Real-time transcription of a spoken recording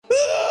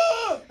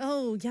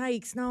Oh,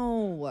 yikes,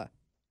 no.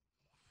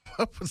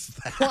 What was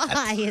that?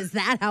 Why is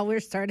that how we're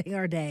starting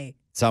our day?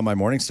 That's how my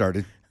morning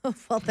started.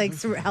 Well,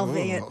 thanks for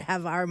helping it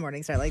have our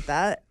morning start like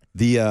that.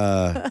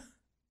 The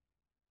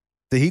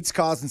heat's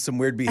causing some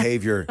weird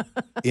behavior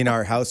in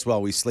our house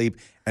while we sleep.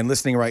 And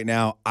listening right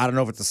now, I don't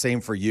know if it's the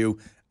same for you.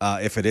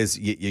 If it is,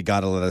 you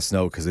got to let us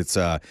know because it's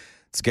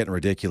getting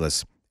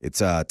ridiculous. It's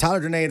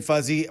Tyler, Danae, and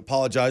Fuzzy.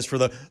 Apologize for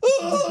the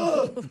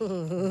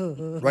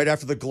right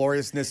after the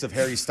gloriousness of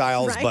Harry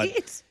Styles. Right?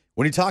 But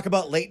when you talk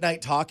about late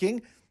night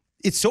talking,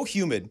 it's so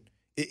humid.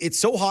 It's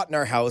so hot in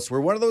our house. We're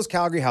one of those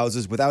Calgary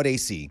houses without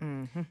AC.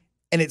 Mm-hmm.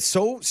 And it's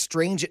so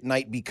strange at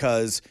night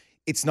because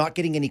it's not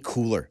getting any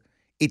cooler.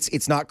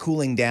 It's not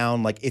cooling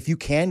down. Like if you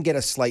can get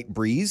a slight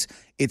breeze,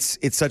 it's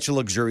such a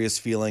luxurious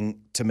feeling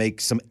to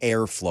make some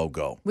airflow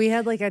go. We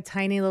had like a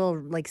tiny little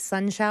like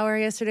sun shower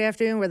yesterday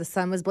afternoon where the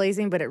sun was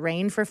blazing, but it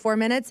rained for 4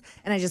 minutes.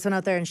 And I just went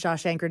out there and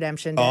Shawshank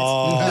Redemption did.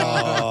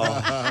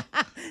 Oh.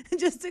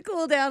 Just to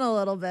cool down a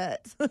little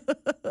bit.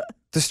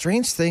 The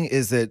strange thing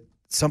is that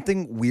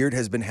something weird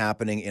has been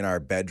happening in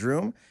our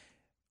bedroom.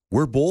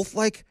 We're both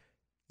like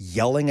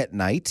yelling at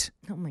night.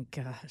 Oh my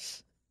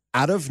gosh.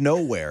 Out of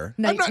nowhere.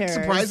 I'm not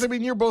surprised. I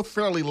mean, you're both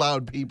fairly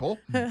loud people.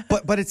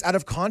 But it's out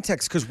of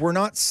context because we're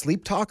not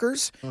sleep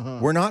talkers.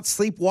 We're not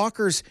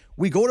sleepwalkers.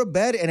 We go to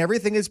bed and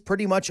everything is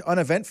pretty much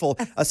uneventful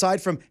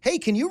aside from, hey,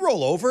 can you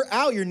roll over?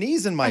 Ow, your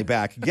knee's in my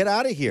back. Get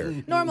out of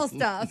here. Normal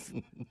stuff.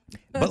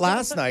 But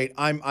last night,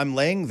 I'm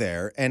laying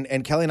there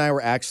and Kelly and I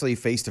were actually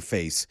face to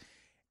face.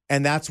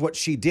 And that's what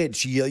she did.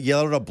 She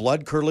yelled at a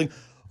blood-curdling,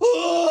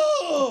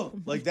 oh,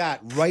 like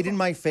that, right in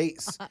my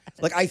face.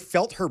 Like I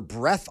felt her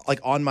breath like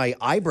on my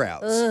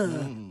eyebrows.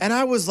 And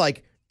I was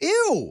like,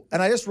 ew.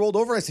 And I just rolled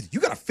over. I said, you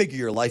got to figure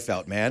your life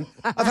out, man.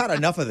 I've had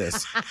enough of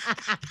this.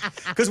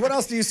 Because what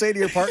else do you say to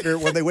your partner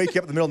when they wake you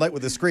up in the middle of the night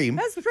with a scream?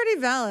 That's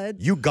pretty valid.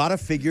 You got to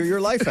figure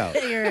your life out.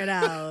 Figure it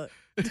out.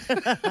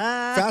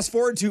 Fast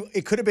forward to,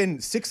 it could have been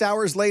 6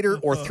 hours later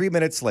or 3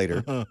 minutes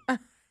later.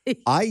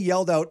 I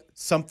yelled out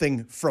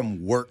something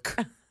from work.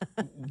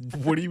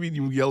 What do you mean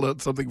you yelled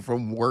out something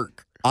from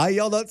work? I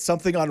yelled out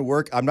something on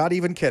work. I'm not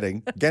even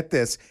kidding. Get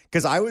this.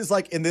 Because I was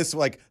like in this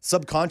like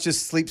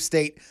subconscious sleep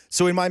state.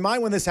 So in my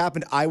mind when this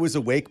happened, I was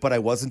awake, but I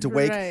wasn't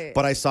awake. Right.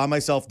 But I saw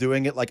myself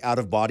doing it like out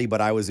of body, but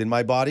I was in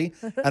my body.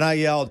 And I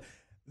yelled,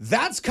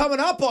 that's coming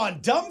up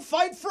on Dumb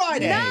Fight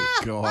Friday. No!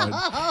 God.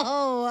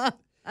 Oh.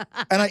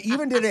 And I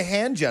even did a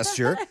hand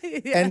gesture.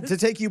 And to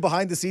take you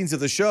behind the scenes of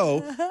the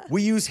show,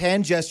 we use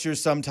hand gestures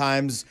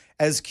sometimes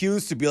as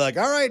cues to be like,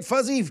 all right,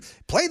 Fuzzy,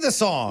 play the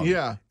song.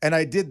 Yeah. And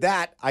I did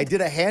that. I did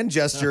a hand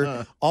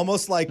gesture,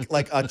 almost like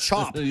a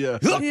chop. Yeah.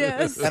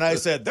 Yes. And I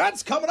said,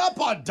 that's coming up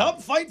on Dumb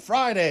Fight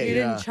Friday. You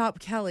didn't chop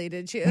Kelly,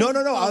 did you? No.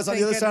 I was on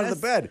the thank other side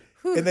of the goodness.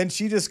 bed. And then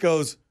she just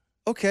goes,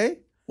 okay.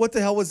 What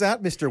the hell was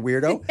that, Mr.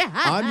 Weirdo?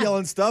 I'm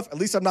yelling stuff. At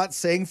least I'm not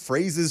saying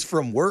phrases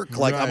from work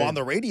like I'm Right. on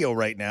the radio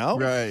right now.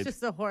 Right.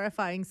 Just a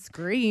horrifying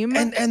scream.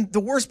 And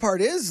the worst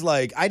part is,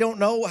 like, I don't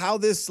know how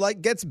this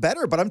like gets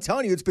better, but I'm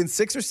telling you, it's been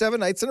 6 or 7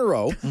 nights in a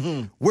row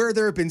where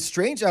there have been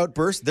strange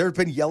outbursts, there have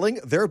been yelling,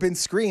 there have been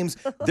screams.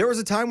 There was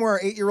a time where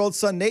our 8-year-old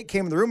son Nate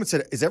came in the room and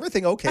said, "Is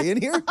everything okay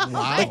in here?" Wow.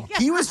 Like,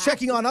 he was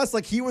checking on us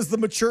like he was the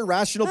mature,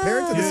 rational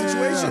parent in the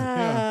situation.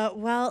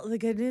 Well, the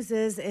good news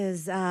is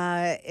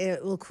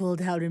it will cool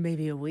down in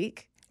maybe a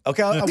week.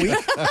 Okay, a week,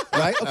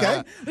 right?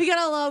 Okay. We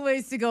got a long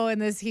ways to go in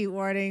this heat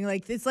warning.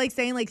 Like it's like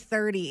saying like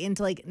 30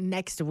 into like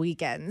next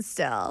weekend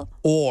still.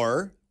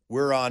 Or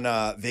we're on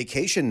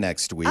vacation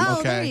next week. Oh,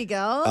 Okay. there you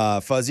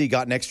go. Fuzzy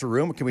got an extra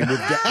room. Can we move?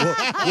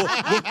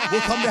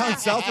 We'll come down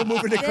south. We'll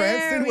move into There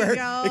Cranston, we where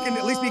go. it can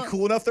at least be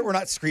cool enough that we're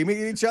not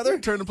screaming at each other.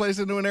 Turn the place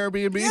into an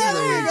Airbnb. Yeah,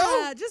 there you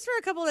go. Yeah, just for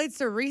a couple nights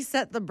to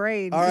reset the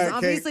brain. All 'cause right, okay.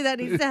 obviously that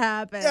needs to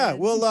happen. Yeah,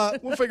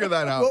 We'll figure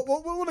that out.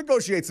 we'll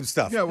negotiate some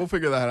stuff. Yeah, we'll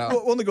figure that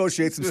out. We'll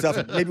negotiate some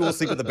stuff. Maybe we'll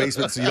sleep in the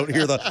basement so you don't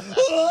hear the.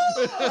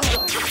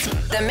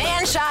 The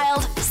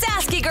man-child,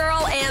 Sasky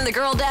girl, and the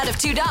girl dad of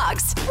 2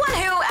 dogs. One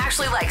who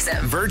actually likes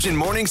him. Virgin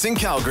Mornings in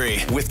Calgary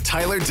with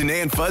Tyler,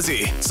 Danae, and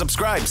Fuzzy.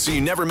 Subscribe so you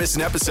never miss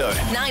an episode.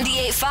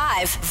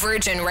 98.5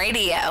 Virgin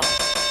Radio.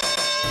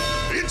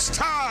 It's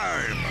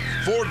time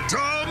for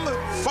Dumb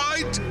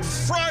Fight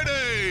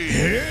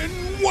Friday. In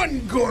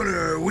one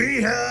corner,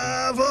 we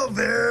have a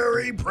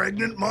very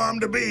pregnant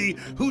mom-to-be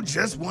who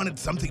just wanted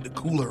something to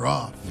cool her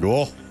off.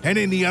 Oh. And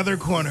in the other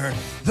corner,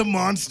 the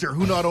monster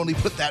who not only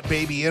put that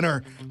baby in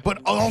her, but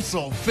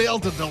also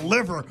failed to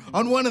deliver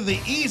on one of the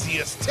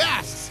easiest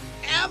tests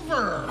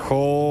ever.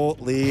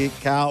 Holy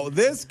cow.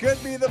 This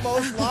could be the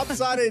most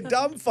lopsided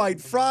Dumb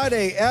Fight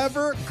Friday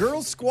ever.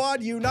 Girl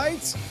Squad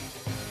unites.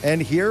 And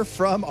hear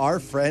from our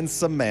friend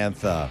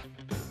Samantha.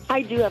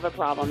 I do have a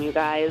problem, you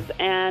guys,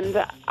 and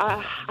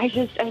I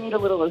need a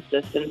little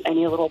assistance. I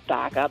need a little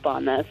backup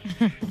on this.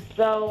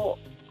 So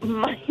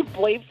my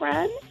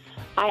boyfriend,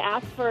 I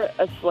asked for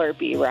a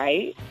Slurpee,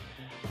 right?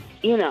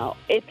 You know,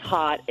 it's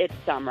hot, it's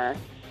summer.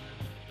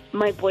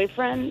 My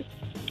boyfriend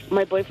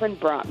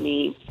brought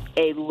me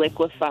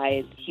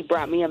he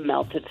brought me a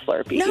melted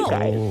Slurpee, No. you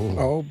guys.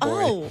 Oh, boy.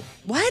 Oh,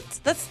 what?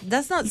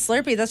 That's not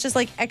Slurpee. That's just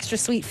like extra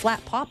sweet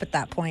flat pop at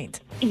that point.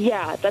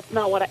 Yeah, it's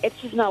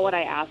just not what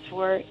I asked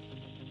for.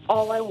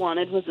 All I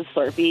wanted was a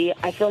Slurpee.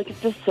 I feel like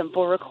it's a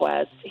simple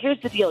request.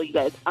 Here's the deal, you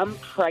guys. I'm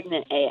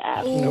pregnant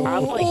AF.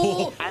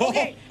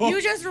 Okay,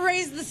 you just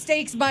raised the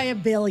stakes by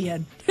 $1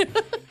 billion.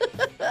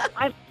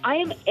 I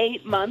am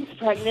 8 months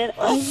pregnant.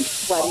 I'm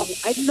sweating.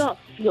 I do not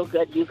feel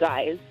good, you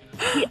guys.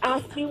 He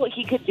asked me what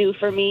he could do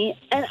for me,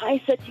 and I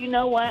said, you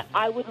know what?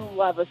 I would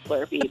love a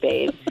Slurpee,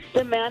 babe.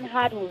 The man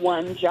had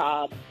one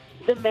job.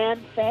 The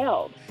man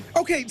failed.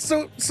 Okay,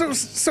 so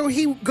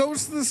he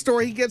goes to the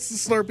store, he gets the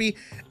Slurpee,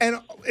 and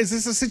is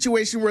this a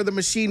situation where the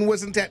machine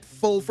wasn't at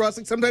full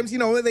frosting? Sometimes,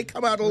 they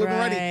come out a little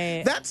Right.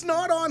 ready. That's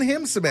not on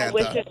him, Samantha. I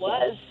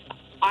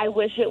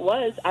wish it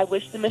was. I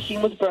wish the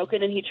machine was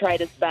broken and he tried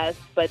his best,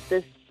 but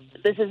this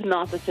is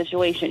not the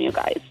situation, you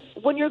guys.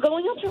 When you're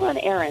going out to run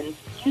errands,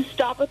 you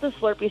stop at the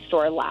Slurpee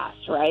store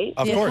last, right?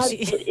 Of course.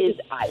 Because it is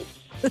ice.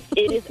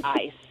 It is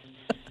ice.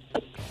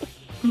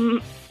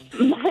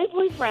 My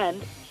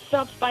boyfriend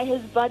stopped by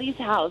his buddy's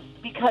house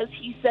because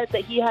he said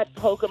that he had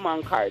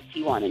Pokemon cards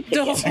he wanted to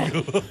get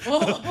him.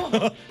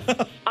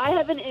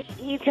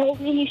 He tells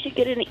me he should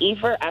get an E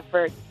for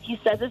effort. He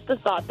says it's the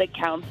thought that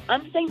counts.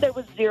 I'm saying there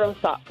was zero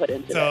thought put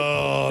into this.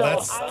 Oh,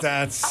 So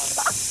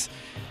that's.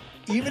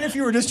 Even if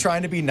you were just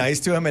trying to be nice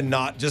to him and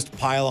not just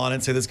pile on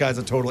and say this guy's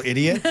a total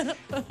idiot,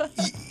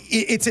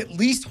 it's at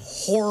least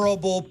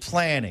horrible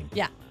planning.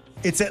 Yeah.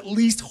 It's at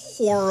least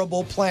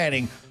horrible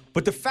planning.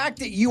 But the fact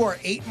that you are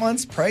 8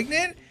 months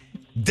pregnant,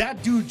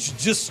 that dude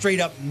just straight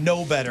up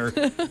know better.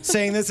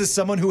 Saying this is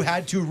someone who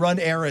had to run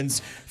errands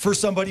for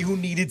somebody who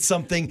needed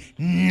something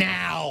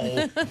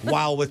now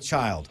while with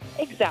child.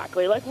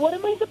 Exactly. Like, what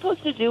am I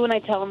supposed to do when I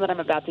tell him that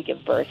I'm about to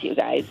give birth, you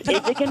guys? Is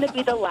it going to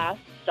be the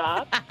last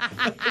stop?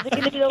 Is it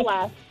going to be the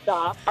last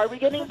stop? Are we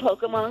getting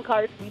Pokemon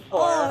cards before?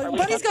 Oh,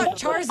 Buddy's got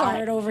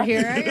Charizard over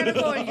here. I gotta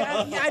go.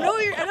 I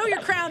know you're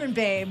crowning,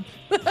 babe.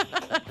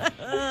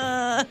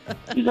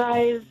 You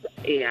guys,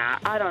 yeah,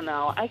 I don't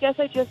know. I guess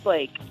I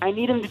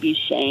need him to be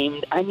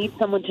shamed. I need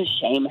someone to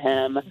shame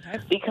him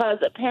because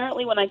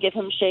apparently when I give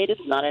him shade,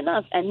 it's not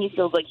enough, and he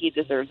feels like he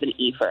deserves an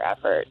E for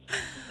effort.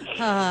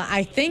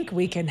 I think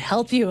we can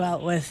help you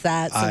out with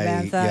that,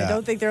 Samantha. I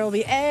don't think there will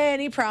be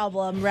any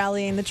problem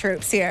rallying the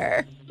troops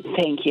here.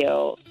 Thank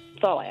you.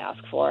 That's all I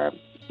ask for.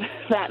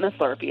 That and a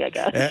Slurpee, I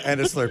guess. And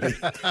a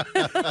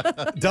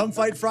Slurpee. Dumb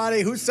Fight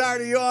Friday. Whose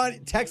side are you on?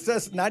 Text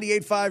us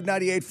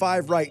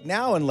 98.5 right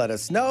now and let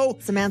us know.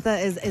 Samantha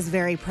is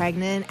very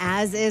pregnant,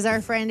 as is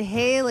our friend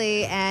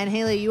Haley. And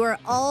Haley, you are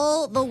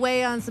all the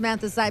way on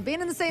Samantha's side,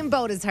 being in the same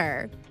boat as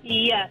her.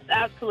 Yes,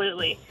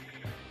 absolutely.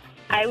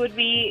 I would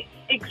be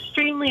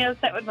extremely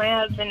upset with my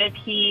husband if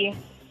he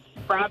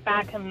brought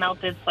back a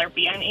melted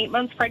Slurpee. I'm 8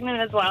 months pregnant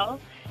as well.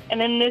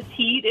 And in this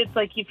heat, it's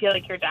like you feel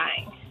like you're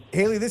dying.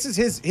 Haley, this is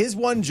his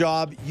one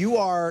job. You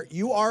are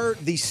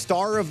the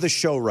star of the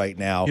show right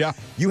now. Yeah.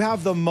 You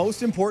have the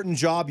most important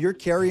job. You're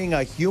carrying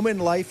a human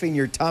life in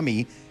your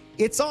tummy.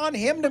 It's on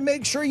him to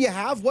make sure you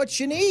have what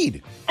you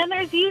need. And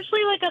there's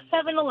usually like a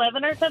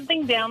 7-Eleven or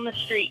something down the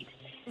street.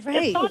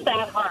 Right. It's not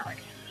that hard.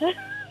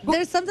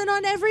 There's something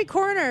on every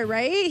corner,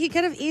 right? He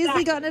could have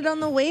easily gotten it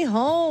on the way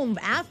home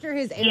after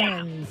his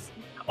errands.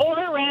 Or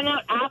ran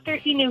out after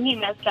he knew he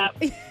messed up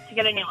to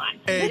get a new one.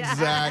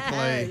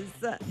 Exactly.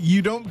 Yes.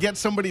 You don't get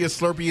somebody a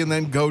Slurpee and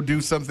then go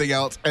do something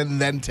else and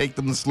then take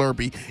them the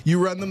Slurpee.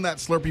 You run them that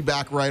Slurpee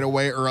back right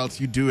away, or else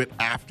you do it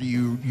after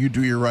you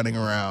do your running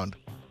around.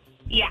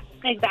 Yeah,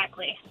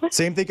 exactly.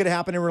 Same thing could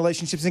happen in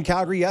relationships in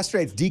Calgary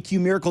yesterday. It's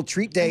DQ Miracle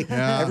Treat Day.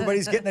 Yeah.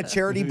 Everybody's getting a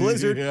charity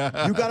blizzard.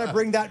 Yeah. You got to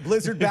bring that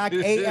blizzard back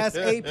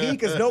ASAP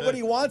because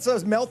nobody wants a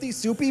melty,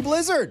 soupy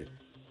blizzard.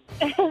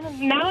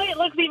 Now it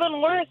looks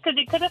even worse because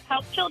it could have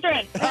helped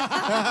children.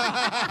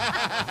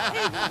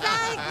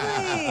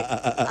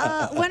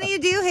 Exactly. When are you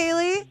due,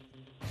 Haley?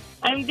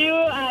 I'm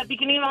due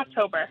beginning of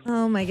October.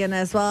 Oh, my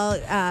goodness.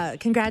 Well,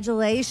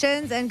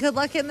 congratulations and good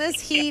luck in this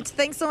heat.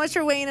 Thanks so much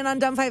for weighing in on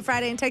Dumb Fight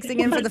Friday and texting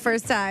in for the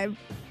first time.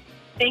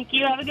 Thank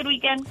you. Have a good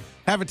weekend.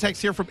 Have a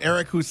text here from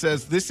Eric who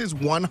says, this is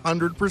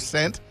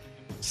 100%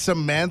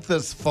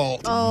 Samantha's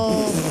fault.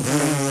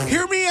 Oh.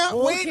 Hear me out.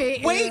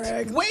 Okay, Wait.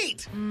 Eric.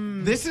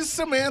 This is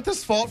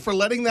Samantha's fault for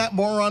letting that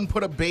moron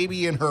put a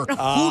baby in her. Who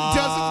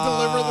doesn't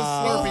deliver the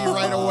Slurpee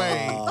right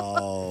away?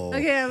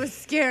 Okay, I was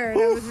scared.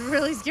 I was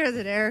really scared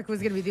that Eric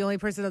was going to be the only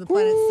person on the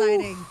planet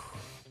signing.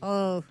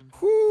 Oh,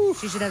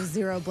 she should have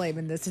zero blame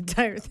in this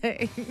entire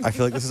thing. I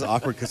feel like this is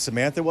awkward because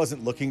Samantha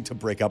wasn't looking to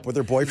break up with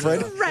her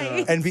boyfriend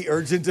Right. and be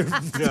urgent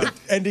to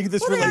ending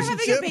this Well, they're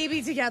relationship. having a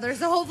baby together,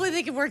 so hopefully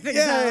they can work things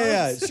out.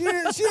 Yeah. She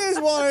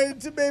just wanted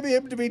to maybe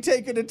him to be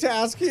taken to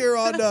task here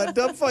on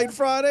Dumb Fight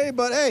Friday.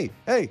 But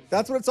hey,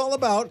 that's what it's all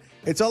about.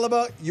 It's all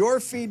about your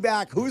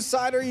feedback. Whose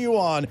side are you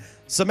on?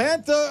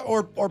 Samantha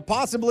or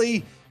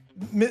possibly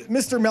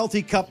Mr.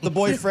 Melty Cup, the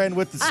boyfriend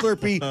with the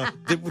Slurpee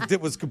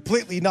that was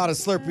completely not a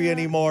Slurpee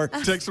anymore.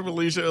 Text from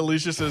Alicia.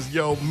 Alicia says,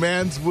 yo,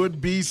 mans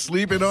would be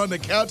sleeping on the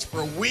couch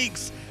for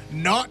weeks.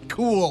 Not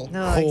cool.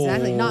 No,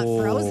 exactly. Not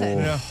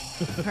frozen.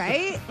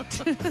 Right?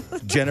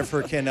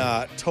 Jennifer can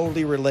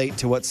totally relate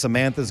to what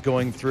Samantha's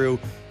going through.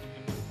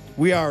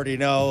 We already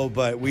know,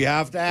 but we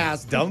have to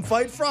ask, Dumb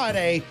Fight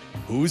Friday,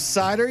 whose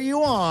side are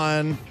you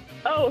on?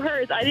 Oh,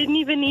 hers. I didn't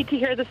even need to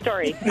hear the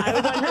story. I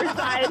was on her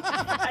side.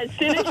 As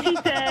soon as she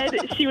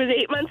said she was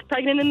 8 months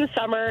pregnant in the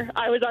summer,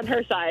 I was on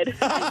her side.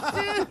 As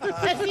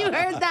soon as you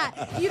heard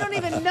that, you don't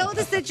even know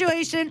the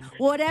situation.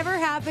 Whatever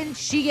happened,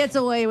 she gets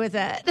away with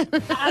it.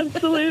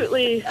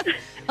 Absolutely.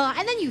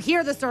 And then you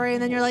hear the story,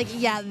 and then you're like,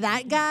 yeah,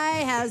 that guy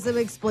has some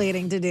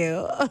explaining to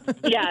do.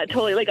 Yeah,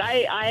 totally. Like,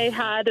 I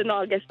had an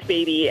August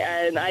baby,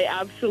 and I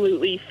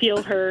absolutely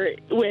feel her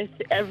with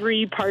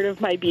every part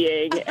of my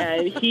being,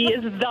 and he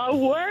is the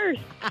worst.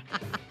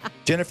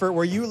 Jennifer,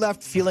 were you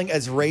left feeling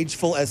as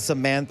rageful as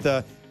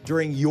Samantha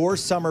during your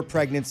summer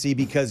pregnancy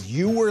because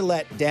you were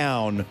let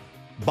down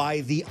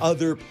by the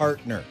other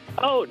partner?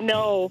 Oh,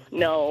 no,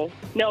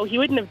 he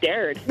wouldn't have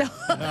dared.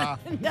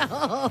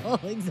 No,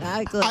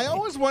 exactly. I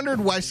always wondered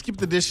why Skip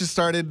the Dishes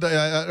started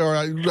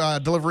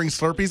delivering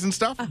Slurpees and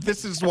stuff.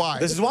 This is why.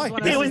 This is why.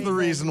 This is the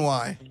reason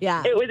why.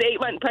 Yeah. It was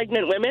 8-month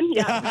pregnant women.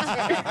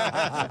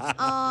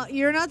 Yeah.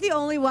 You're not the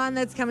only one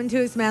that's coming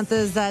to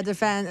Samantha's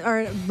defense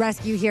or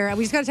rescue here.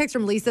 We just got a text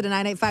from Lisa to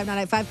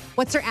 985-985.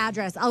 What's her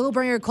address? I'll go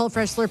bring her a cold,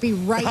 fresh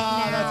Slurpee right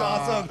now. That's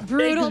awesome.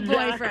 Brutal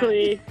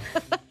boyfriend.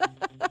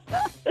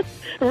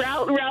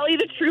 Rally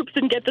the troops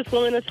and get this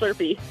woman a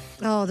Slurpee.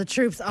 Oh, the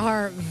troops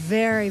are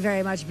very,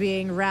 very much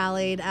being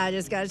rallied. I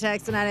just got a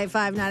text to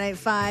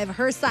 985-985.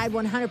 Her side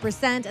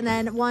 100%. And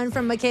then one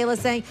from Michaela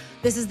saying,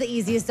 this is the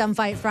easiest Dumb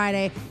Fight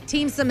Friday.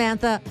 Team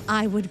Samantha,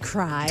 I would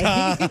cry.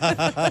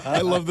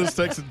 I love this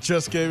text that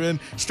just came in.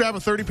 Strap a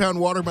 30-pound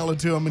watermelon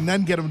to him and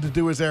then get him to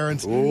do his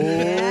errands.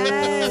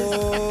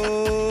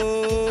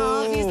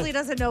 Obviously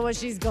doesn't know what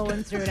she's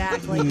going through to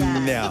act like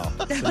that. No.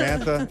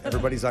 Samantha,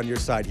 everybody's on your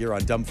side here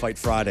on Dumb Fight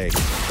Friday.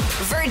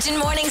 Virgin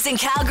Mornings in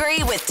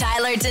Calgary with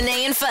Tyler,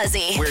 Danae, and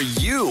Fuzzy. Where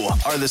you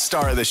are the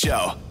star of the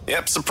show.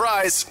 Yep,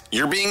 surprise.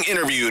 You're being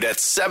interviewed at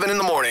 7 in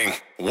the morning.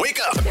 Wake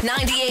up.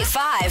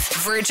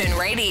 98.5 Virgin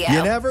Radio.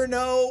 You never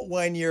know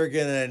when you're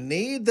going to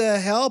need the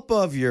help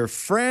of your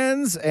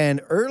friends.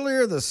 And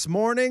earlier this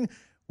morning,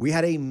 we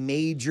had a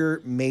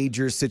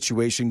major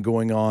situation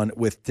going on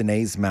with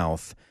Danae's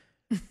mouth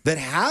that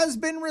has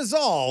been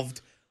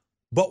resolved,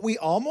 but we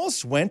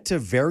almost went to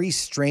very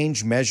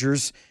strange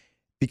measures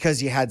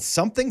because you had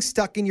something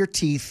stuck in your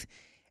teeth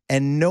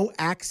and no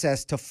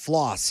access to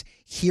floss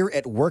here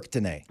at work,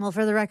 Danae. Well,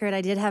 for the record, I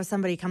did have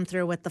somebody come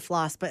through with the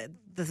floss, but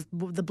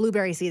the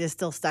blueberry seed is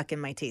still stuck in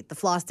my teeth. The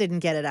floss didn't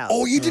get it out.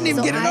 Oh, you didn't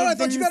even get it out? I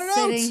thought you got it out.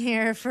 I've been sitting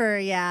here for,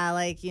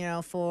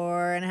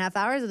 4.5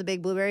 hours with the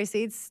big blueberry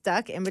seeds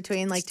stuck in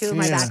between two of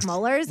my back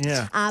molars.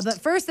 Yeah. But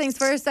first things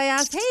first, I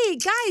asked, hey,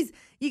 guys,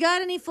 you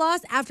got any floss?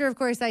 After, of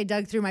course, I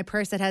dug through my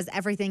purse that has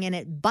everything in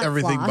it but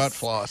Everything floss. but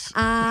floss.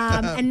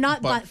 And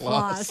not Butt butt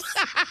floss.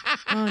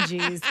 Oh,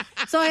 geez.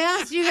 So I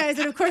asked you guys,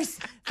 and of course,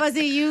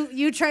 Fuzzy,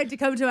 you tried to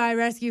come to my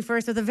rescue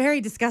first with a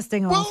very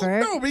disgusting offer.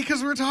 Well, no,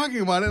 because we're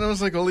talking about it, and I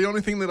was like, well, the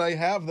only thing that I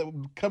have that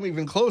would come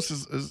even close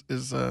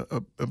is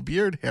a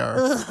beard hair.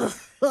 To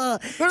They're a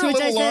which I little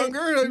said,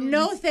 longer.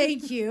 no,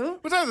 thank you.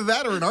 It's either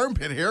that or an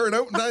armpit hair, and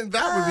that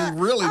would be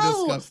really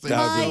disgusting.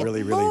 That would be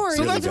really, really, Lord,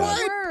 So really that's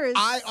bad. why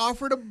I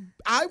offered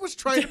I was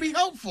trying to be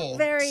helpful.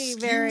 Very,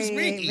 Excuse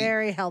me.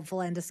 very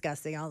helpful and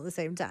disgusting all at the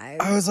same time.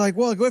 I was like,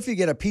 well, what if you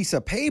get a piece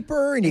of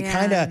paper and you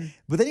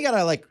but then you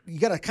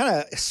gotta kind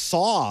of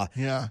saw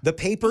the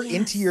paper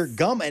into your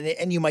gum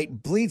and you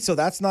might bleed. So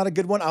that's not a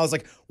good one. I was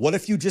like, what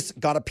if you just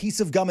got a piece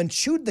of gum and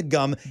chewed the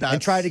gum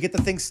and tried to get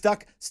the thing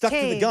stuck to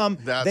the gum,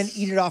 then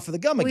eat it off of the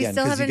gum again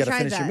because you got to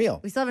finish your meal.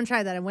 We still haven't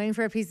tried that. I'm waiting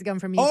for a piece of gum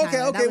from you. Okay,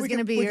 Tyler. okay. That was going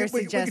to be your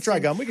suggestion. We could try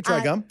gum. We could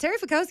try gum. Terry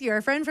Fikowski,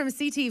 our friend from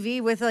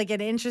CTV, with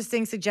an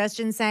interesting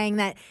suggestion saying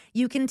that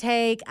you can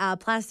take a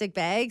plastic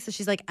bag. So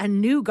she's like, a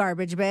new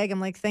garbage bag. I'm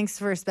like, thanks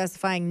for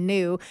specifying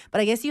new. But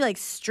I guess you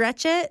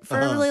stretch it for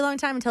a really long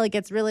time until it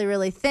gets really,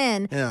 really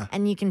thin. Yeah.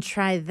 And you can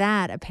try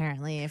that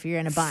apparently if you're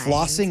in a bind.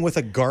 Flossing with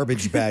a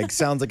garbage bag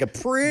sounds like a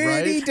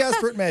pretty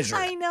desperate measure.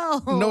 I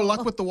know. No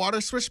luck with the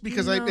water swish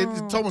because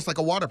it's almost like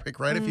a water pick,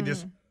 right? If you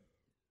just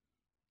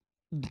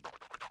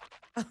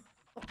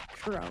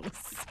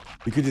Gross.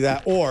 You could do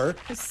that. Or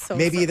So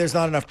maybe funny. there's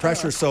not enough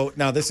pressure. So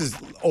now this is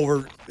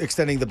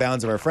overextending the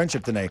bounds of our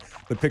friendship today.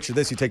 But picture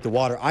this. You take the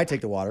water. I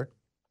take the water.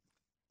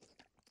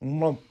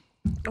 Oh,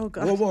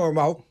 God. Open my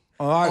mouth.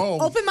 All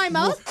right. Open my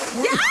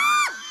mouth? Yeah!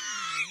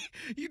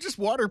 you just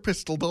water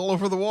pistoled all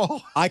over the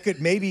wall. I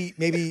could maybe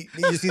you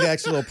just need the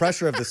extra little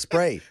pressure of the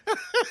spray.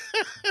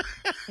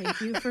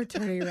 Thank you for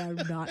turning around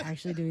and not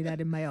actually doing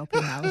that in my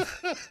open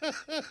mouth.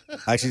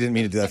 I actually didn't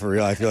mean to do that for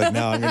real. I feel like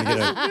now I'm going to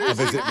get a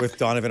visit with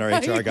Donovan, our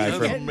HR guy,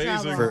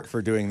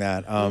 for doing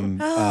that.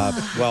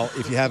 Well,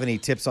 if you have any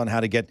tips on how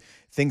to get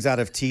things out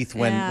of teeth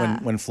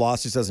when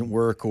floss just doesn't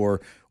work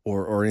or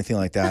anything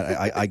like that,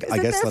 I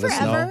guess let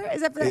us know.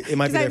 Is that It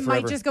might be there forever.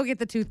 I might just go get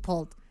the tooth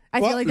pulled. I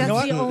Well, feel like you know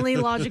that's the what? only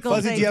logical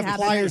Fuzzy, thing. do you to have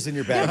happen pliers there. in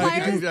your bag?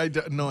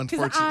 No, Because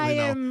unfortunately,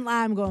 no.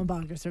 I'm going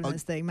bonkers from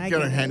this thing. My Get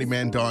our goodness.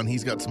 handyman Don.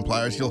 He's got some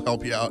pliers. He'll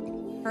help you out.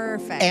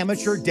 Perfect.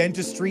 Amateur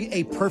dentistry,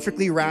 a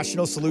perfectly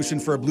rational solution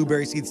for a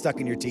blueberry seed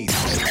stuck in your teeth.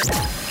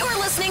 You're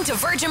listening to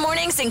Virgin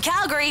Mornings in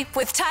Calgary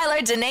with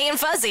Tyler, Danae, and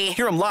Fuzzy.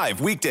 Hear them live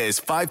weekdays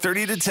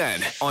 5:30 to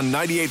 10 on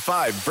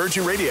 98.5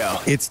 Virgin Radio.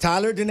 It's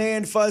Tyler, Danae,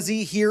 and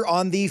Fuzzy here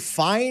on the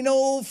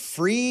final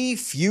Free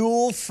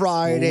Fuel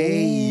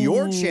Friday.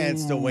 Your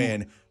chance to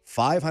win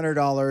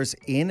 $500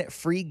 in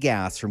free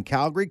gas from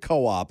Calgary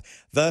Co-op.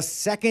 The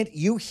second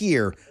you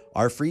hear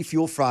our Free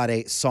Fuel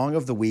Friday song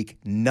of the week,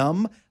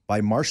 Numb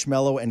by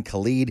Marshmello and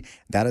Khalid.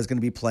 That is going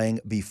to be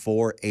playing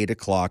before 8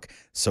 o'clock,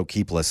 so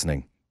keep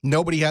listening.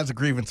 Nobody has a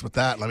grievance with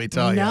that, let me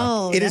tell you.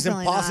 No, It is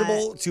definitely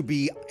impossible not. to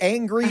be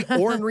angry,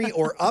 ornery,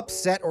 or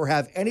upset or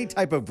have any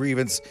type of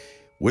grievance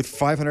with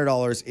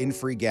 $500 in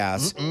free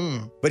gas.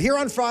 But here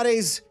on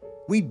Fridays,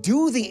 we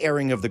do the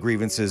airing of the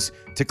grievances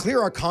to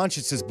clear our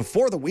consciences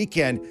before the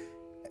weekend.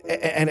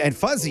 And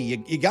Fuzzy,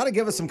 you got to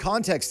give us some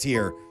context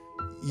here.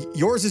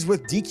 Yours is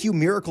with DQ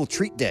Miracle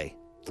Treat Day.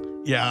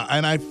 Yeah,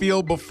 and I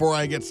feel before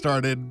I get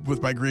started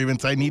with my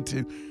grievance, I need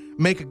to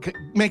make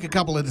a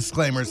couple of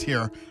disclaimers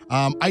here.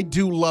 I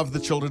do love the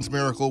Children's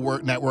Miracle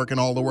Network and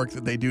all the work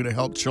that they do to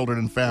help children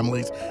and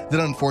families that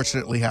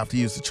unfortunately have to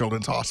use the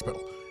Children's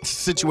Hospital. It's a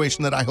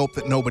situation that I hope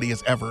that nobody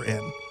is ever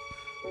in.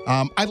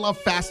 I love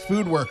fast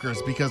food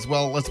workers because,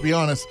 well, let's be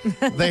honest,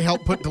 they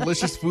help put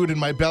delicious food in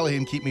my belly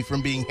and keep me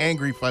from being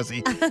hangry,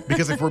 Fuzzy.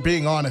 Because if we're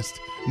being honest,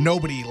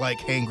 nobody like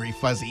hangry,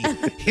 Fuzzy.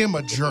 Him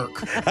a jerk.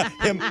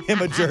 Him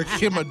a jerk.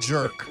 Him a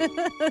jerk.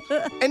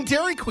 And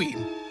Dairy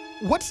Queen.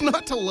 What's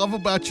not to love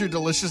about your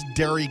delicious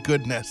dairy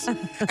goodness?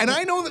 And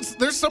I know that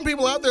there's some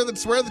people out there that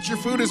swear that your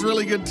food is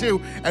really good too.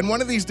 And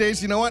one of these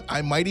days, you know what?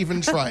 I might even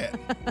try it.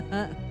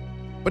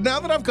 But now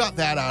that I've got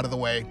that out of the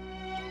way,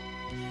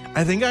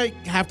 I think I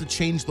have to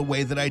change the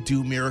way that I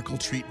do Miracle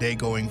Treat Day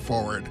going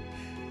forward.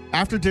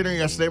 After dinner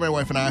yesterday, my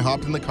wife and I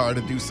hopped in the car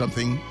to do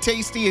something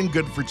tasty and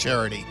good for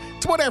charity.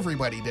 It's what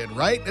everybody did,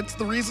 right? It's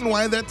the reason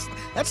why that's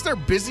their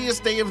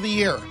busiest day of the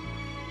year.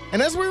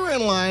 And as we were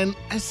in line,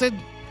 I said,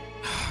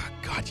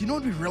 God, you know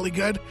what would be really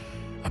good?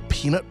 A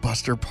peanut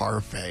butter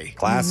parfait.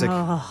 Classic.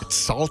 It's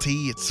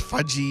salty, it's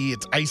fudgy,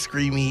 it's ice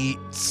creamy,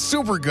 it's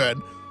super good.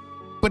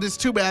 But it's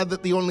too bad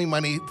that the only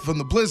money from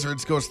the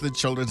Blizzards goes to the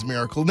Children's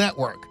Miracle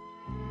Network.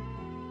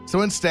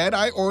 So instead,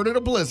 I ordered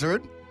a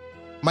Blizzard,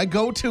 my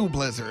go-to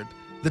Blizzard,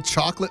 the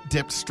chocolate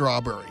dipped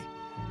strawberry.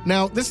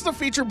 Now, this is a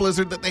feature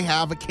Blizzard that they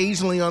have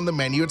occasionally on the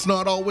menu. It's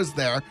not always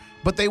there,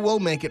 but they will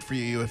make it for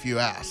you if you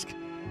ask.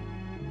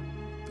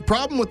 The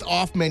problem with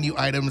off-menu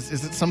items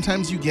is that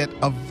sometimes you get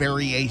a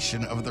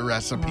variation of the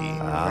recipe,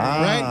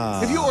 right?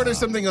 If you order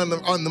something on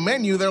the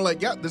menu, they're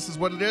like, yeah, this is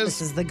what it is.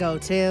 This is the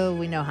go-to.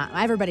 We know how.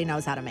 Everybody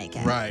knows how to make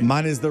it. Right.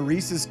 Mine is the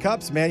Reese's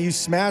Cups, man. You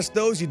smash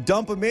those, you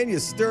dump them in, you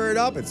stir it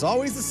up. It's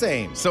always the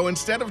same. So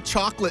instead of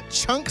chocolate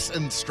chunks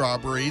and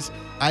strawberries,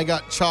 I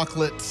got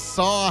chocolate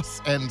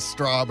sauce and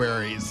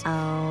strawberries.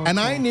 Oh, And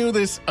I knew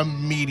this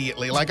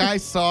immediately. Like I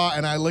saw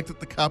and I looked at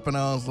the cup and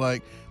I was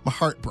like, my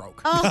heart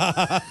broke.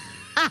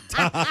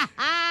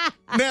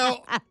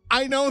 Now,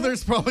 I know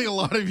there's probably a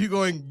lot of you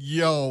going,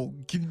 yo,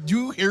 can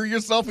you hear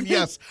yourself? And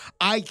yes,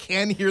 I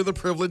can hear the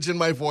privilege in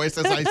my voice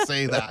as I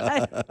say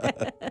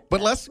that.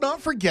 But let's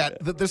not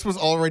forget that this was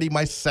already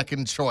my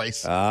second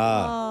choice.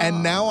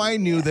 And now I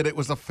knew that it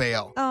was a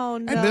fail. Oh,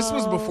 no. And this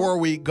was before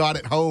we got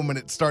it home and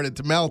it started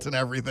to melt and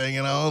everything.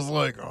 And I was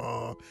like,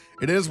 oh,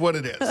 it is what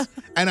it is.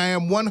 And I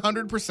am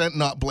 100%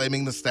 not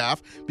blaming the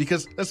staff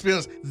because, let's be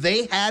honest,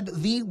 they had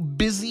the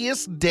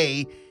busiest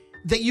day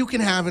that you can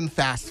have in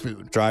fast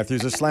food.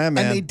 Drive-thrus are slam,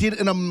 man. And they did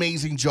an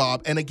amazing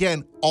job. And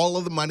again, all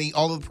of the money,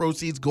 all of the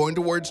proceeds going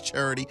towards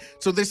charity.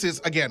 So this is,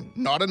 again,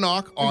 not a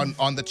knock on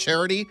the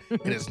charity.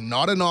 It is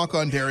not a knock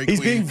on Dairy Queen.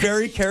 He's being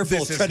very careful,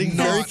 This is treading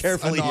not very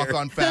carefully a knock here.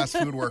 on fast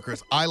food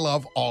workers. I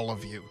love all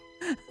of you.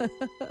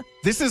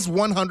 This is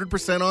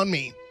 100% on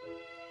me,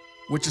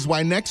 which is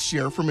why next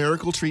year for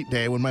Miracle Treat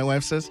Day, when my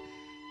wife says,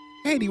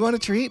 hey, do you want a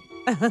treat?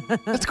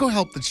 Let's go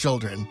help the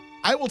children.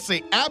 I will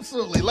say,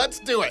 absolutely, let's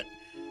do it.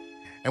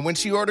 And when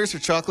she orders her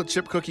chocolate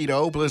chip cookie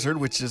dough Blizzard,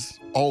 which is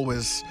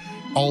always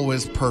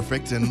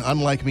perfect and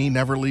unlike me,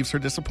 never leaves her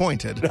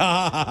disappointed,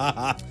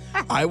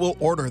 I will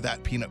order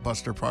that peanut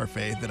butter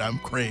parfait that I'm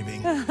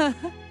craving.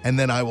 And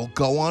then I will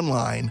go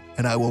online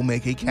and I will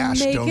make a cash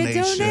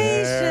donation to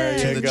There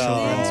the you go.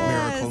 Children's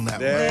Yes. Miracle Network.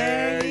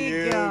 There you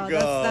you go.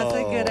 go. That's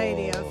a good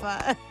idea.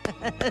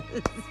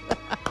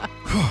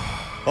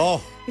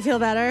 Oh, You feel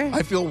better?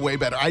 I feel way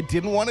better. I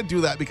didn't want to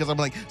do that because I'm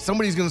like,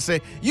 somebody's going to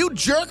say, you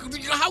jerk,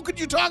 how could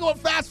you talk about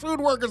fast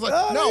food workers? Like,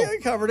 Oh, no. you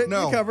covered it.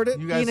 No. You covered it.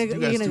 You You're guys, gonna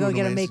do go an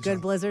get a amazing Make Good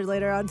job. Blizzard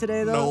later on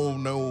today, though?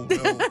 No.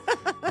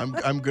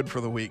 I'm good for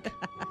the week.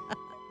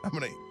 I'm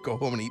going to go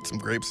home and eat some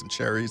grapes and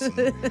cherries and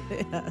Yes.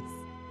 maybe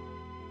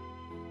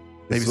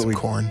That's what some we-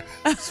 corn.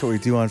 That's what we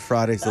do on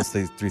Fridays. Those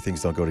three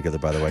things don't go together,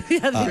 by the way.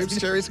 Grapes,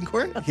 cherries, and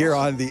corn? Here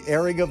on the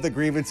airing of the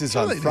grievances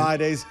Sure on they do.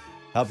 Fridays,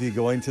 help you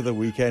go into the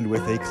weekend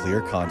with a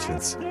clear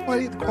conscience. Why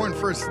do you eat the corn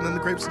first and then the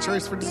grapes and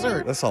cherries for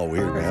dessert? That's all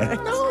weird,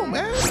 man. No,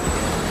 man.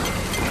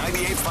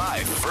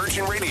 98.5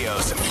 Virgin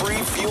Radio's Free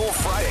Fuel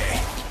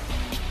Friday.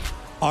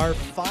 Our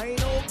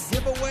final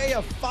giveaway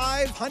of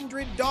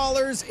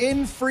 $500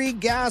 in free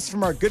gas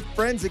from our good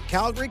friends at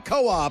Calgary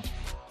Co-op.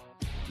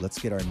 Let's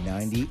get our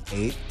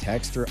 98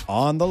 texter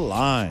on the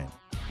line.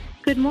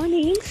 Good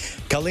morning.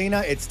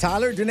 Kalina, it's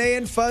Tyler, Danae,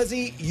 and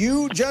Fuzzy.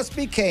 You just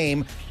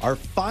became our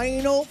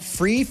final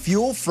Free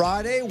Fuel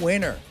Friday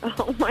winner.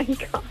 Oh, my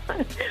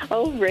God.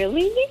 Oh,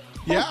 really?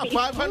 Yeah, Oh,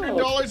 my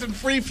 $500 in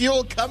free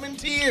fuel coming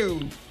to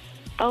you.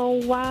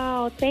 Oh,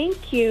 wow.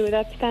 Thank you.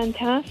 That's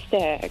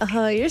fantastic.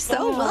 You're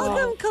so Wow.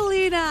 welcome,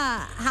 Kalina.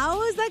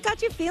 How has that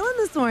got you feeling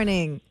this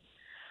morning?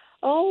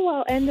 Oh,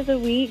 well, end of the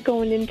week,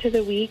 going into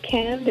the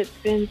weekend. It's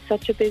been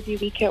such a busy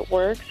week at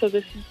work, so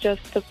this is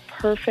just the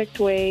perfect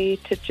way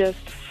to just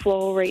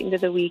flow right into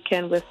the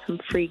weekend with some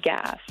free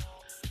gas.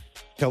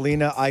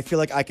 Kalina, I feel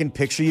like I can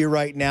picture you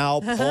right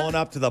now pulling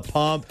up to the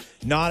pump,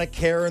 not a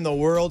care in the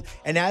world.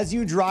 And as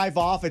you drive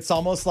off, it's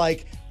almost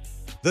like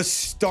the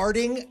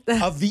starting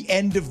of the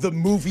end of the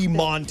movie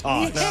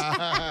montage.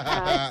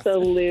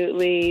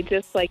 Absolutely.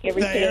 Just like The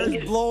everything.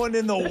 air's blowing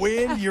in the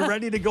wind. You're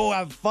ready to go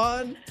have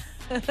fun.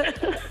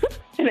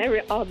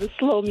 And all the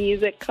slow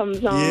music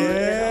comes on.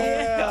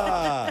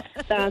 Yeah.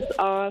 That's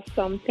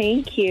awesome.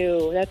 Thank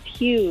you. That's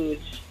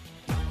huge.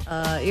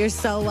 You're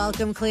so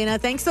welcome, Kalina.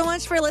 Thanks so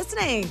much for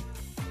listening.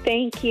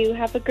 Thank you.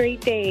 Have a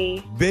great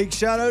day. Big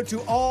shout out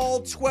to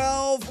all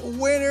 12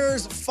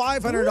 winners.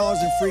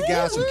 $500 in free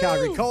gas from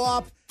Calgary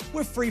Co-op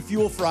with Free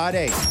Fuel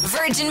Friday.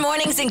 Virgin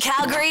Mornings in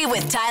Calgary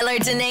with Tyler,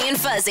 Danae, and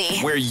Fuzzy.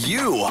 Where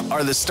you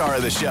are the star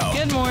of the show.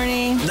 Good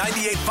morning.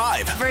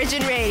 98.5.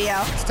 Virgin Radio.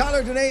 It's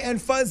Tyler, Danae,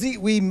 and Fuzzy.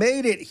 We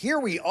made it. Here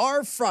we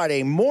are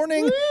Friday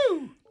morning.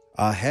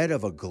 Ahead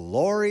of a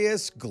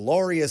glorious,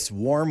 glorious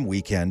warm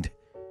weekend.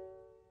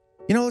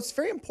 You know, it's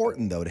very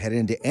important, though, to head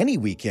into any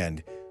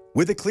weekend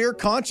with a clear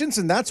conscience,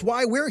 and that's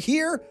why we're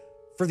here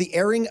for the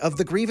airing of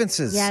the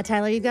grievances. Yeah,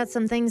 Tyler, you got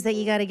some things that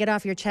you got to get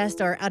off your chest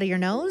or out of your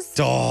nose?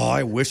 Oh,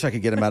 I wish I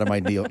could get them out of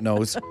my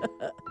nose.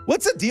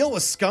 What's the deal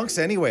with skunks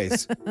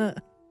anyways? No,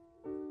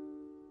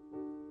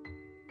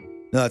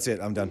 that's it.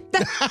 I'm done.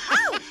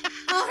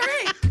 All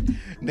right.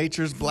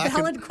 Nature's black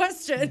Valid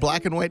question.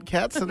 black and white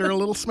cats that are a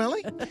little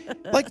smelly.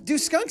 Like, do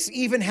skunks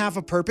even have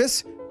a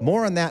purpose?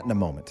 More on that in a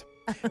moment.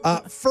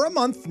 For a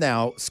month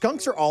now,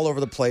 skunks are all over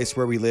the place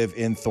where we live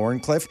in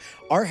Thorncliffe.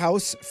 Our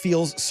house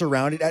feels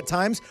surrounded at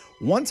times.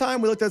 One time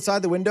we looked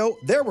outside the window,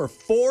 there were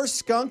 4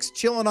 skunks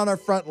chilling on our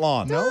front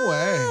lawn. No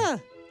way.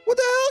 What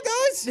the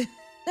hell,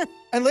 guys?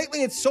 And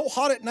lately, it's so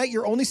hot at night,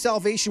 your only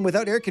salvation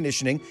without air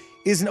conditioning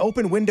is an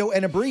open window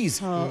and a breeze.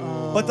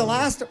 But the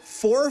last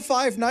 4 or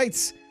 5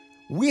 nights,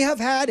 we have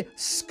had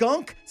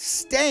skunk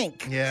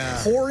stank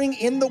pouring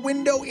in the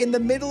window in the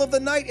middle of the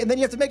night. And then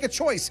you have to make a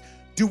choice.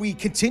 Do we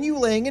continue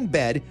laying in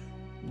bed,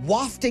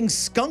 wafting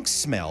skunk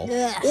smell,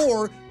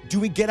 or do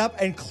we get up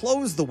and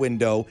close the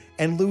window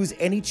and lose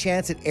any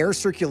chance at air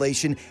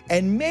circulation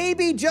and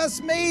maybe,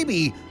 just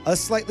maybe, a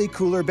slightly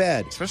cooler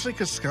bed? Especially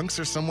because skunks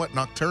are somewhat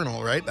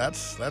nocturnal, right?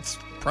 That's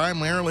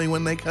primarily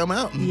when they come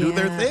out and do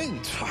their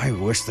thing. I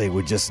wish they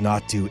would just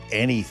not do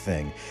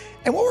anything.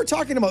 And while we're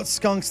talking about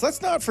skunks,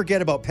 let's not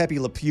forget about Pepe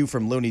Le Pew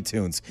from Looney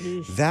Tunes.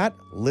 That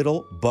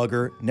little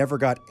bugger never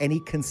got any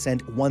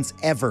consent once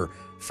ever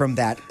from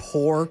that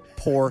poor,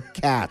 poor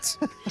cat.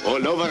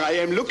 All over, I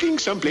am looking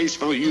someplace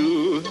for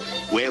you.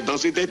 Where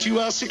does it that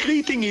you are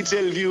secreting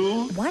itself,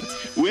 you? What?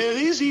 Where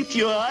is it,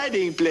 your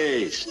hiding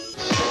place?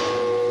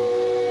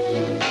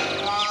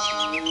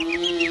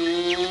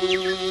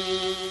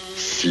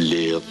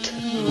 Flirt.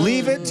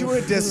 Leave it to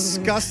a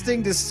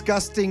disgusting,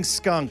 disgusting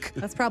skunk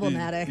That's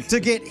problematic. to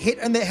get hit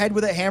in the head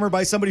with a hammer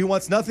by somebody who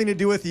wants nothing to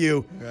do with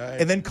you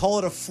and then call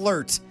it a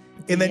flirt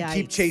and then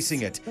keep Yikes.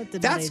 chasing it. That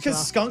did not That's age because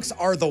well. skunks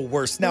are the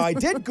worst. Now, I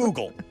did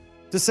Google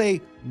to say,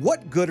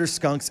 what good are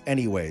skunks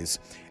anyways?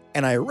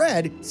 And I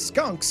read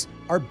skunks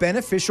are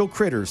beneficial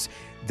critters.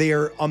 They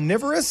are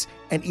omnivorous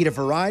and eat a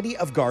variety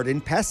of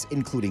garden pests,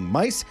 including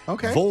mice,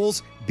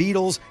 voles,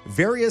 beetles,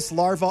 various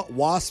larvae,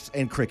 wasps,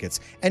 and crickets.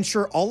 And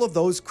sure, all of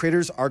those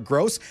critters are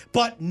gross,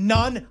 but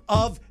none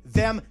of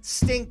them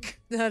stink.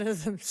 That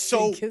doesn't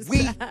So stink, is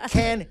we that?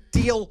 can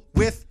deal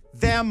with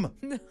them.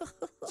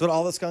 So to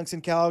all the skunks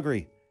in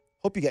Calgary,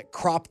 hope you get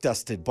crop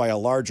dusted by a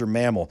larger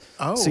mammal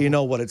so you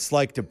know what it's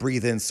like to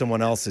breathe in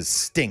someone else's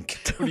stink.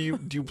 Do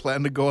you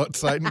plan to go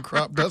outside and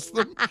crop dust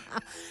them?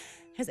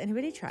 Has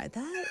anybody tried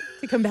that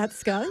to combat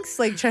skunks?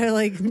 Like, try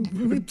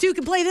to, two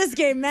can play this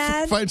game,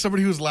 man. Find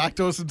somebody who's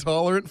lactose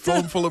intolerant,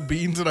 fill them full of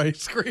beans and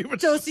ice cream.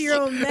 And Dose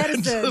your own medicine.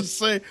 And just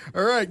say,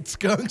 all right,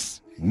 skunks.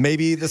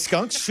 Maybe the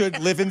skunks should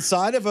live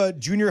inside of a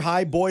junior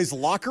high boys'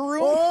 locker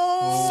room full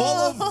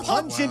of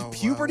pungent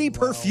puberty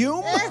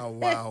perfume.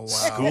 Wow.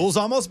 School's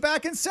almost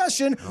back in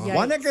session.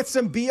 Why not get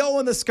some BO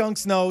in the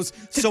skunk's nose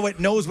so it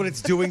knows what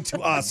it's doing to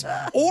us?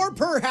 Or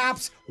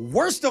perhaps,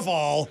 worst of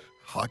all,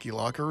 hockey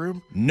locker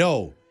room?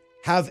 No.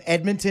 have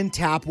Edmonton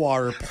tap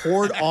water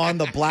poured on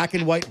the black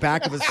and white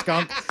back of a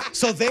skunk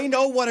so they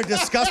know what a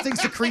disgusting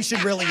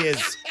secretion really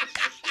is.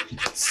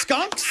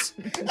 Skunks,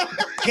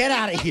 get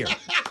out of here.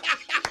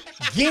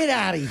 Get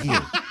out of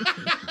here.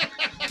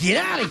 Get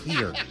out of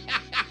here.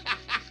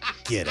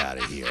 Get out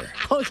of here.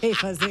 Okay,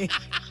 Fuzzy.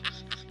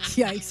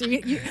 Yikes.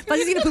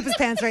 Fuzzy's going to poop his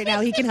pants right now.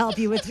 He can help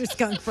you with your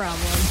skunk problem.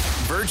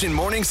 Virgin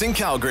Mornings in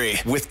Calgary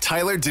with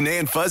Tyler, Danae,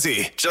 and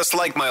Fuzzy. Just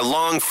like my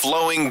long,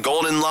 flowing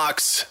golden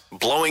locks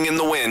blowing in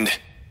the wind.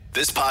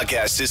 This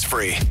podcast is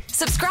free.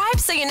 Subscribe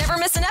so you never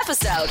miss an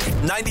episode.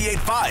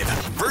 98.5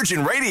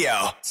 Virgin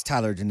Radio. It's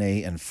Tyler,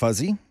 Danae, and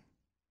Fuzzy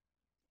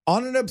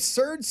on an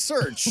absurd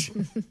search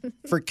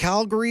for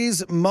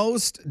Calgary's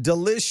most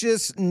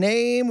delicious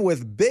name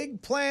with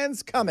big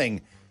plans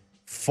coming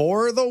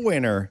for the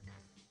winner.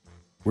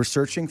 We're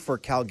searching for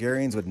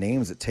Calgarians with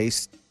names that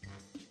taste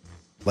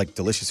like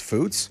delicious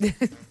foods,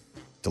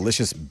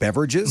 delicious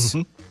beverages,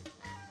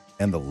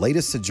 and the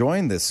latest to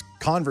join this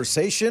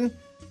conversation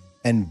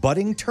and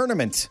budding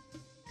tournament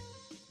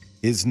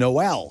is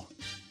Noel.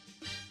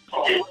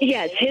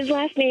 Yes, his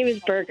last name is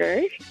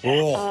Burger,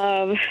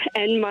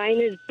 and mine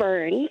is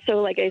Burn.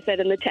 So like I said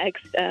in the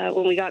text,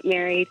 when we got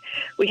married,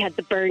 we had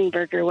the Burn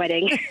Burger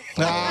wedding.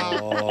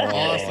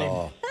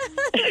 Awesome.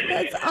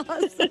 That's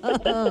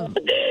awesome.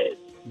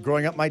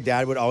 Growing up, my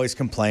dad would always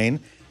complain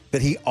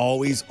that he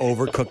always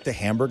overcooked the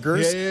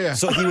hamburgers. Yeah.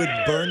 So he would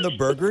burn the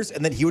burgers,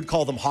 and then he would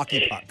call them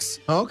hockey pucks.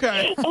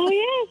 Okay. Oh,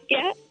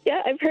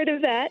 yeah, I've heard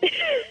of that.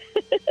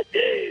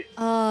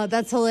 Oh,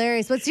 that's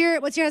hilarious. What's your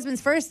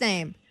husband's first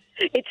name?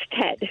 It's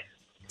Ted.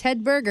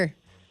 Ted Burger.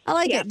 I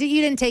like it.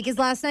 You didn't take his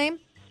last name?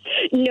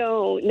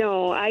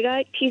 No. I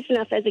got teased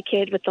enough as a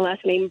kid with the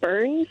last name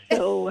Burns,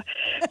 so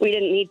we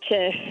didn't need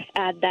to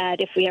add that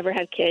if we ever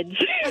have kids.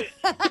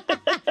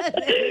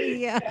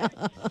 Yeah.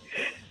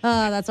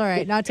 That's all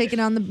right. Not taking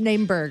on the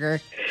name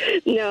Burger.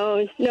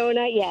 No,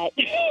 not yet.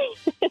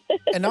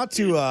 And not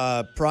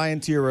to pry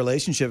into your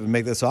relationship and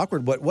make this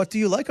awkward, what do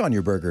you like on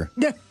your burger?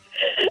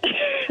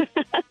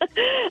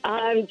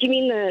 Do you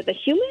mean the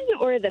human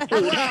or the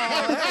food?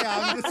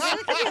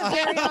 That's a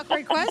very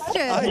awkward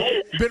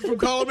question. Bit from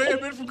column A,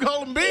 bit from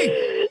column B.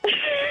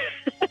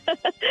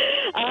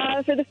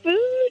 For the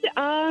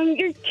food,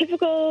 your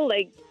typical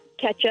like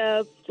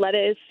ketchup,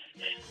 lettuce,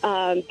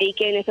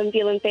 bacon if I'm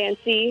feeling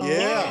fancy.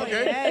 Yeah.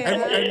 Okay.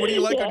 And what do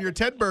you like on your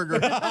Ted Burger?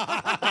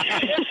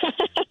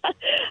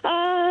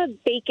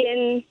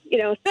 Bacon,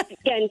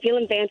 again,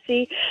 feeling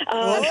fancy.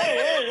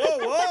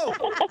 Whoa.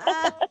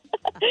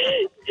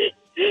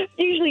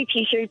 Usually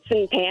T-shirts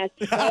and pants.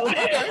 So.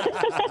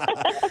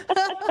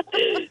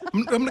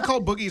 I'm going to call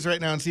Boogie's right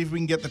now and see if we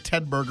can get the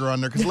Ted Burger on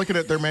there. Because looking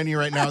at their menu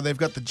right now, they've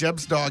got the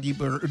Jeb's Doggy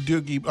Burger.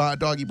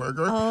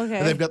 Oh, okay.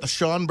 And they've got the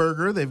Sean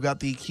Burger. They've got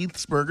the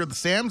Keith's Burger, the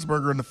Sam's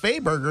Burger, and the Faye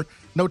Burger.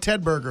 No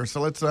Ted Burger. So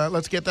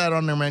let's get that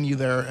on their menu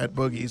there at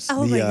Boogie's.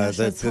 Oh, my gosh,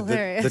 that's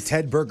hilarious. The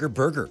Ted Burger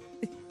Burger.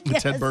 The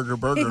Ted Burger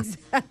Burger.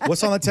 Exactly.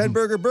 What's on the Ted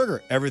Burger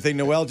Burger? Everything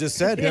Noel just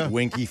said. Yeah.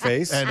 Winky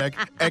face. And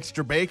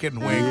extra bacon.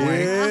 Wink,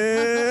 wink.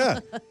 Yeah.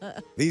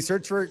 The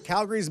search for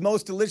Calgary's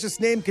most delicious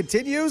name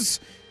continues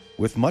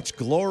with much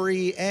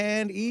glory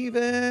and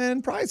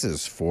even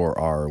prizes for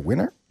our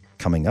winner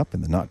coming up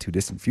in the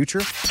not-too-distant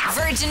future.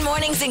 Virgin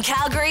Mornings in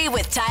Calgary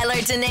with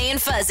Tyler, Danae,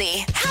 and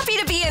Fuzzy. Happy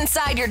to be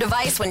inside your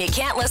device when you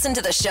can't listen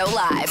to the show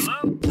live.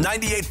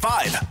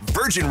 98.5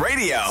 Virgin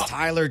Radio.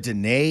 Tyler,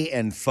 Danae,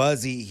 and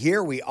Fuzzy.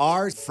 Here we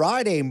are.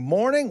 Friday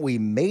morning. We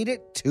made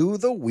it to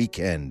the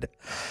weekend.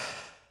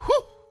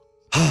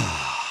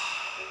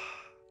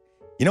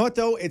 You know what,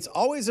 though? It's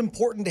always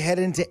important to head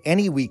into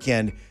any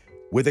weekend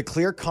with a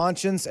clear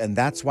conscience, and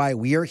that's why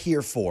we are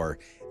here for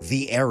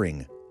the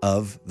airing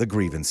of the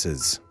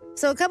grievances.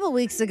 So a couple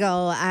weeks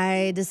ago,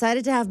 I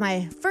decided to have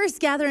my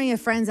first gathering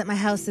of friends at my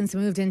house since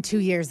we moved in 2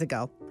 years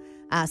ago.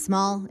 A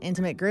small,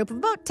 intimate group of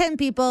about 10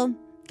 people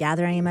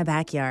gathering in my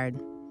backyard.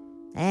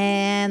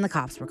 And the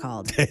cops were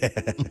called.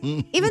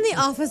 Even the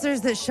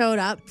officers that showed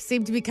up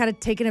seemed to be kind of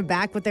taken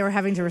aback what they were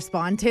having to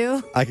respond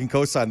to. I can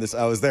co-sign this.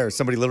 I was there.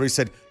 Somebody literally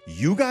said,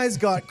 "You guys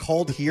got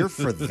called here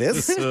for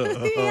this?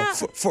 Yeah.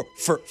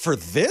 For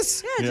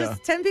this?" Yeah,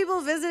 just 10 people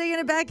visiting in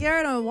a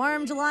backyard on a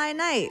warm July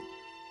night.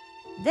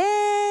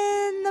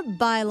 Then the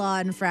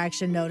bylaw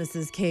infraction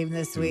notices came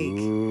this week.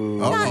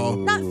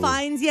 Not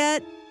fines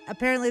yet.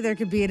 Apparently there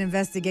could be an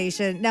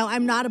investigation. Now,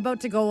 I'm not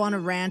about to go on a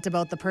rant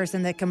about the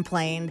person that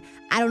complained.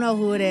 I don't know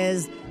who it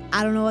is.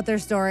 I don't know what their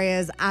story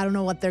is. I don't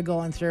know what they're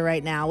going through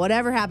right now.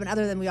 Whatever happened,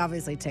 other than we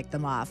obviously ticked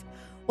them off.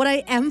 What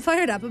I am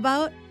fired up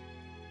about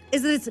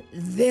is that it's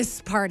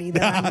this party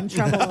that I'm in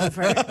trouble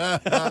over.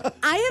 I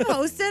have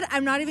hosted,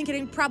 I'm not even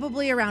kidding,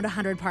 probably around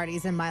 100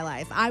 parties in my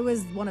life. I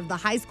was one of the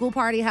high school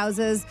party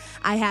houses.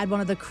 I had one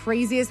of the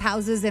craziest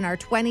houses in our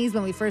 20s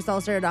when we first all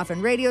started off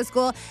in radio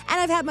school. And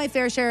I've had my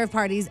fair share of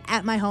parties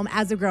at my home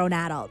as a grown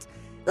adult.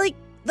 And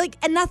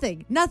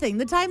nothing.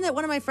 The time that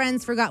one of my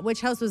friends forgot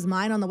which house was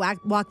mine on the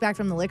walk back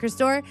from the liquor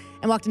store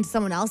and walked into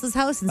someone else's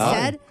house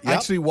instead.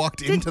 Actually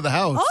walked into the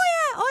house.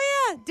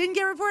 Oh, yeah. Didn't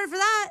get reported for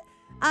that.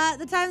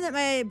 The time that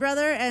my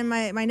brother and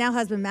my now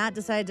husband Matt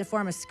decided to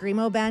form a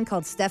screamo band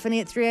called Stephanie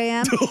at 3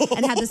 a.m.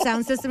 and had the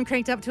sound system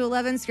cranked up to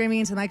 11, screaming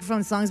into the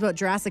microphone songs about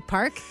Jurassic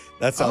Park.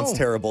 That sounds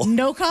terrible.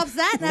 No cops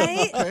that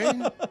night.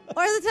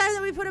 Or the time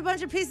that we put a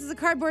bunch of pieces of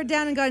cardboard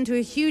down and got into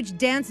a huge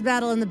dance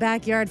battle in the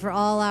backyard for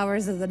all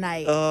hours of the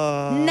night.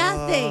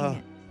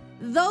 Nothing.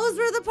 Those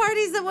were the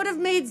parties that would have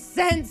made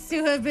sense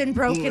to have been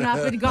broken up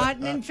and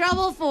gotten in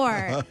trouble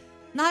for.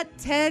 Not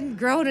 10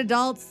 grown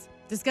adults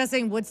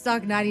discussing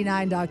Woodstock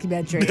 99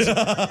 documentary.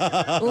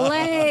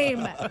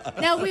 Lame.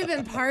 Now, we've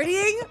been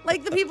partying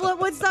like the people at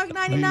Woodstock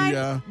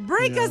 99.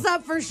 Break us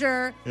up for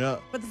sure. Yeah.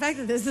 But the fact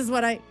that this is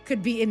what I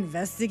could be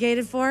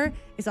investigated for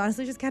is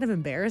honestly just kind of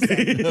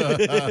embarrassing.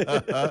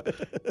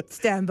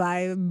 Stand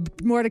by.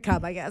 More to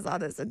come, I guess, on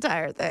this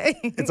entire thing.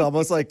 It's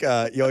almost like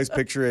you always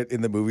picture it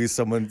in the movies.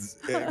 Someone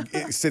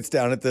sits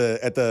down in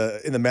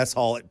the mess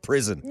hall at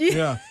prison.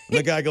 Yeah. And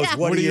the guy goes,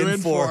 "What are you in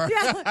for?"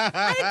 Yeah,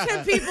 I had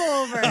 10 people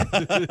over.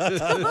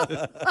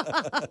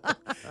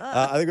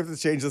 I think we have to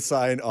change the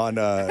sign on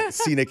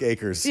Scenic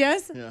Acres.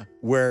 Yes? Yeah.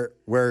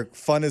 Where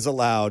fun is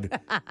allowed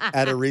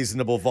at a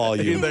reasonable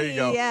volume. There you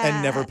go. Yeah.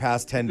 And never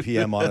past 10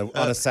 p.m. on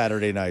a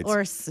Saturday night.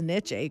 Or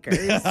Snitch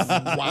Acres.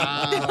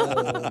 Wow.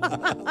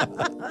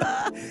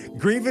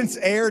 Grievance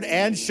aired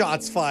and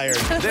shots fired.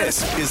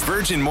 This is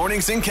Virgin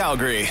Mornings in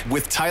Calgary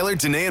with Tyler,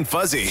 Danae, and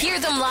Fuzzy. Hear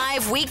them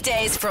live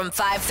weekdays from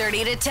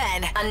 5:30 to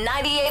 10 on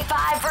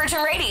 98.5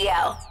 Virgin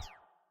Radio.